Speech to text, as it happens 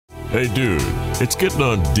Hey dude, it's getting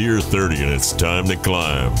on Deer 30 and it's time to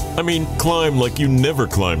climb. I mean, climb like you never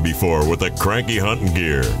climbed before with a Cranky hunting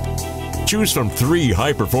gear. Choose from 3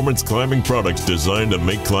 high-performance climbing products designed to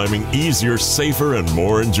make climbing easier, safer, and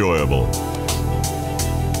more enjoyable.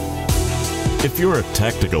 If you're a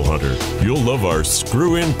tactical hunter, you'll love our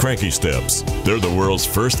screw-in Cranky Steps. They're the world's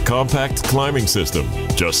first compact climbing system.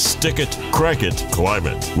 Just stick it, crank it, climb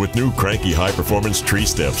it. With new Cranky high-performance tree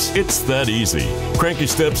steps, it's that easy. Cranky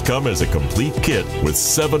Steps come as a complete kit with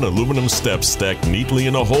 7 aluminum steps stacked neatly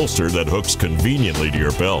in a holster that hooks conveniently to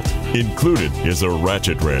your belt. Included is a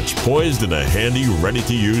ratchet wrench poised in a handy,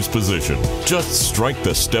 ready-to-use position. Just strike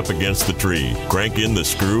the step against the tree, crank in the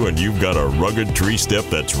screw, and you've got a rugged tree step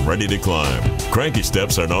that's ready to climb. Cranky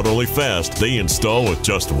Steps are not only fast, they install with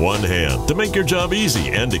just one hand to make your job easy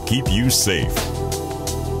and to keep you safe.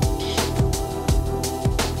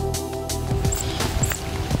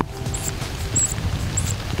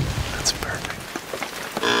 That's perfect.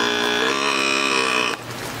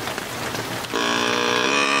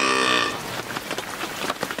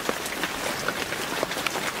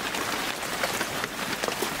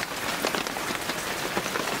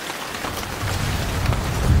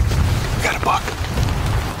 Got a buck.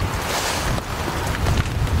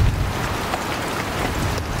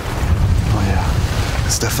 Oh yeah,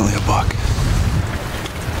 it's definitely a buck.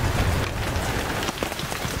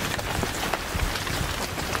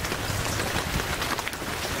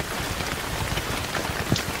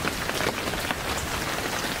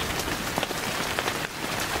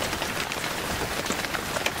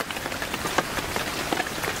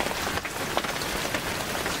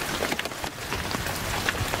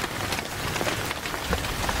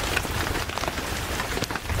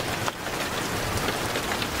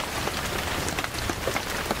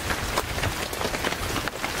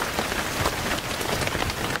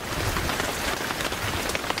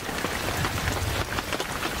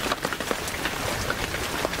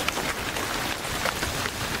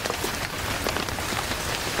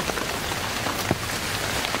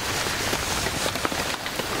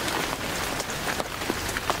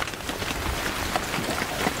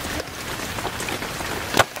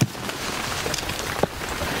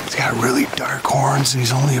 He's got really dark horns and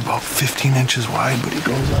he's only about 15 inches wide, but he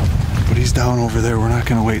goes up. But he's down over there. We're not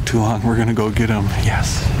gonna wait too long. We're gonna go get him.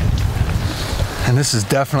 Yes. And this is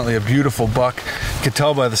definitely a beautiful buck. You can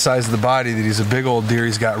tell by the size of the body that he's a big old deer.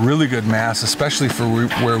 He's got really good mass, especially for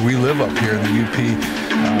where we live up here in the UP.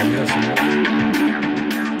 We have some...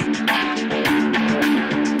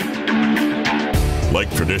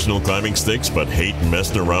 Like traditional climbing sticks but hate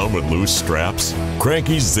messing around with loose straps?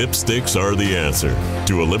 Cranky Zip Sticks are the answer.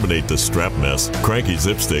 To eliminate the strap mess, Cranky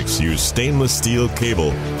Zip Sticks use stainless steel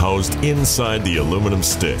cable housed inside the aluminum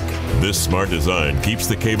stick. This smart design keeps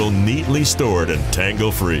the cable neatly stored and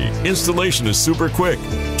tangle-free. Installation is super quick.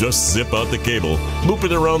 Just zip out the cable, loop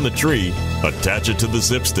it around the tree, attach it to the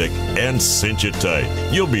zip stick, and cinch it tight.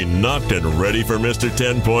 You'll be knocked and ready for Mr.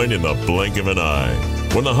 10 Point in the blink of an eye.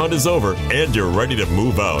 When the hunt is over and you're ready to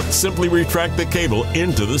move out, simply retract the cable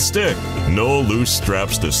into the stick. No loose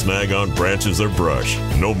straps to snag on branches or brush.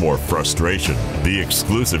 No more frustration. The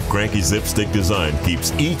exclusive Cranky Zip Stick design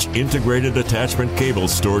keeps each integrated attachment cable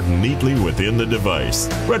stored neatly within the device,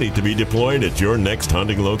 ready to be deployed at your next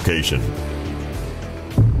hunting location.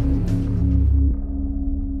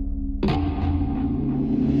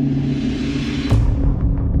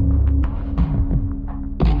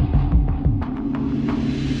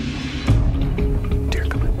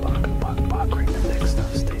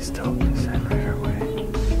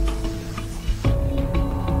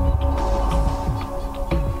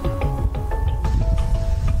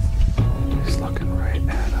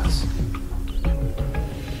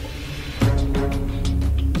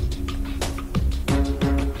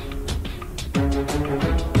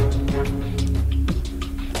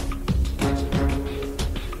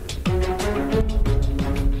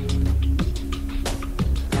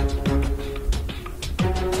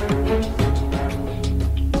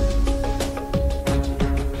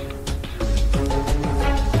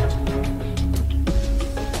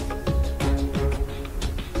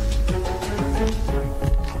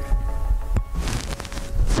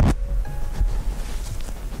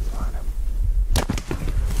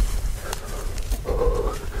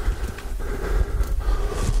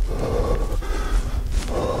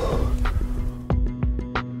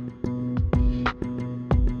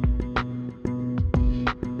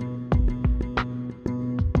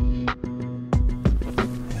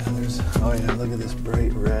 Oh yeah, look at this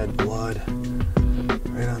bright red blood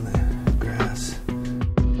right on the grass.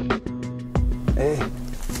 Hey,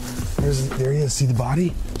 there he is. See the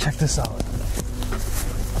body? Check this out.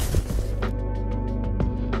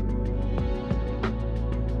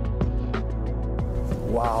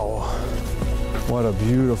 What a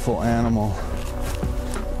beautiful animal.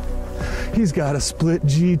 He's got a split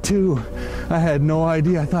G too. I had no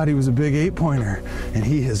idea. I thought he was a big 8-pointer, and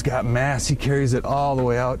he has got mass. He carries it all the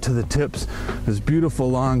way out to the tips. His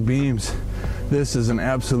beautiful long beams. This is an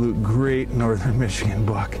absolute great Northern Michigan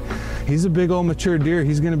buck. He's a big old mature deer.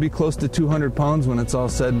 He's going to be close to 200 pounds when it's all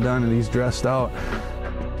said and done and he's dressed out.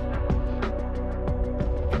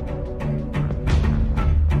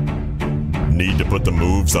 Need to put the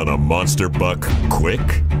moves on a monster buck quick?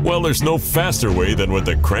 Well, there's no faster way than with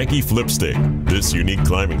the Cranky Flip Stick. This unique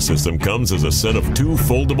climbing system comes as a set of 2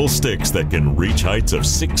 foldable sticks that can reach heights of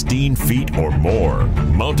 16 feet or more.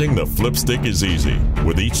 Mounting the flip stick is easy,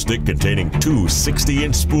 with each stick containing 2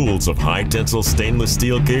 60-inch spools of high-tensile stainless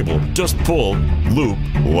steel cable. Just pull, loop,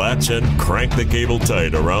 latch, and crank the cable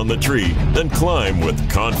tight around the tree, then climb with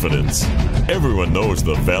confidence. Everyone knows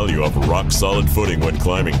the value of rock-solid footing when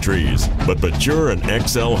climbing trees, but mature and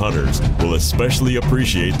XL hunters will especially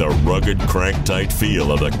appreciate the rugged crank-tight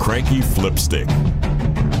feel of the Cranky Flip Stick.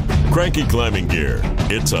 Cranky climbing gear,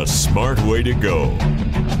 it's a smart way to go.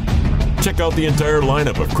 Check out the entire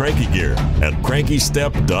lineup of Cranky gear at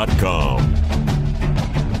crankystep.com.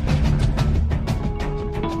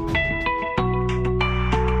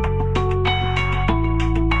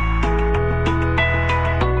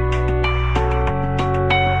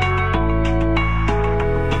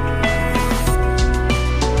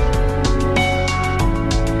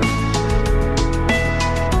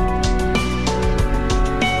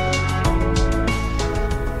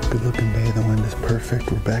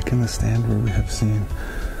 We're back in the stand where we have seen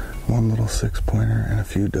one little 6-pointer and a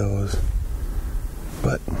few does,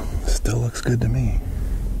 but still looks good to me.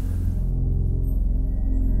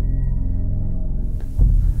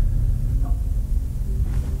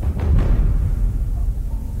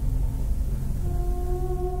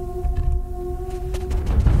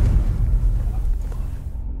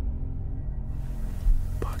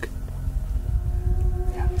 Buck.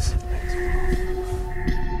 Yeah, this is nice.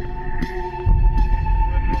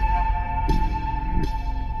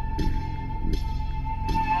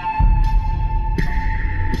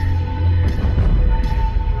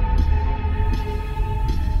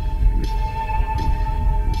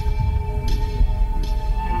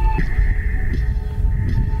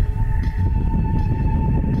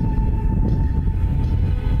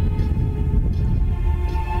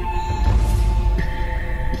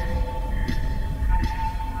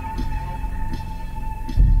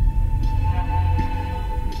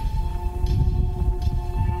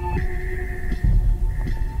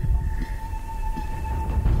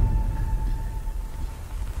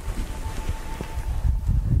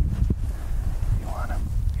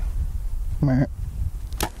 Look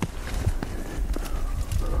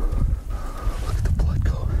at the blood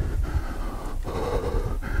go.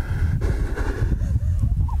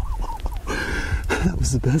 That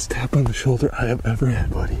was the best tap on the shoulder I have ever had,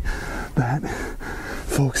 buddy. That,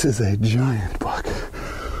 folks, is a giant buck.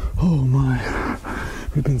 Oh my.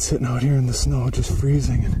 We've been sitting out here in the snow just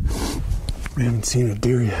freezing and we haven't seen a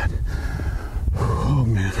deer yet. Oh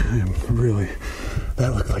man, I am really...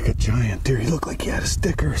 That looked like a giant deer. He looked like he had a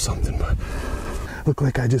sticker or something, but looked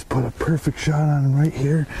like I just put a perfect shot on him right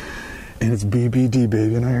here. And it's BBD,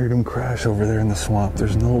 baby. And I heard him crash over there in the swamp.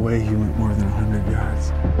 There's no way he went more than 100 yards.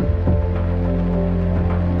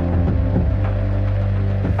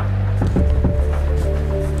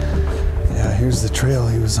 Yeah, here's the trail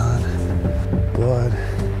he was on. Blood.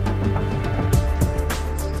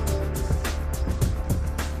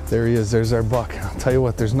 There he is, there's our buck. I'll tell you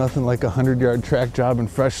what, there's nothing like a 100-yard track job in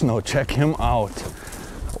fresh snow. Check him out.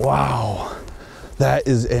 Wow, that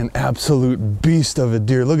is an absolute beast of a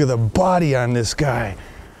deer. Look at the body on this guy.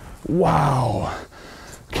 Wow,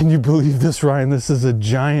 can you believe this, Ryan? This is a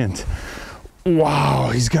giant. Wow,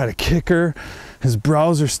 he's got a kicker. His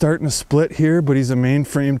brows are starting to split here, but he's a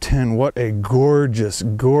mainframe 10. What a gorgeous,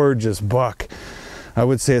 gorgeous buck. I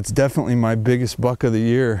would say it's definitely my biggest buck of the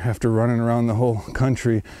year after running around the whole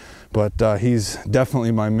country, but he's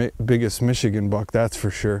definitely my biggest Michigan buck, that's for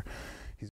sure.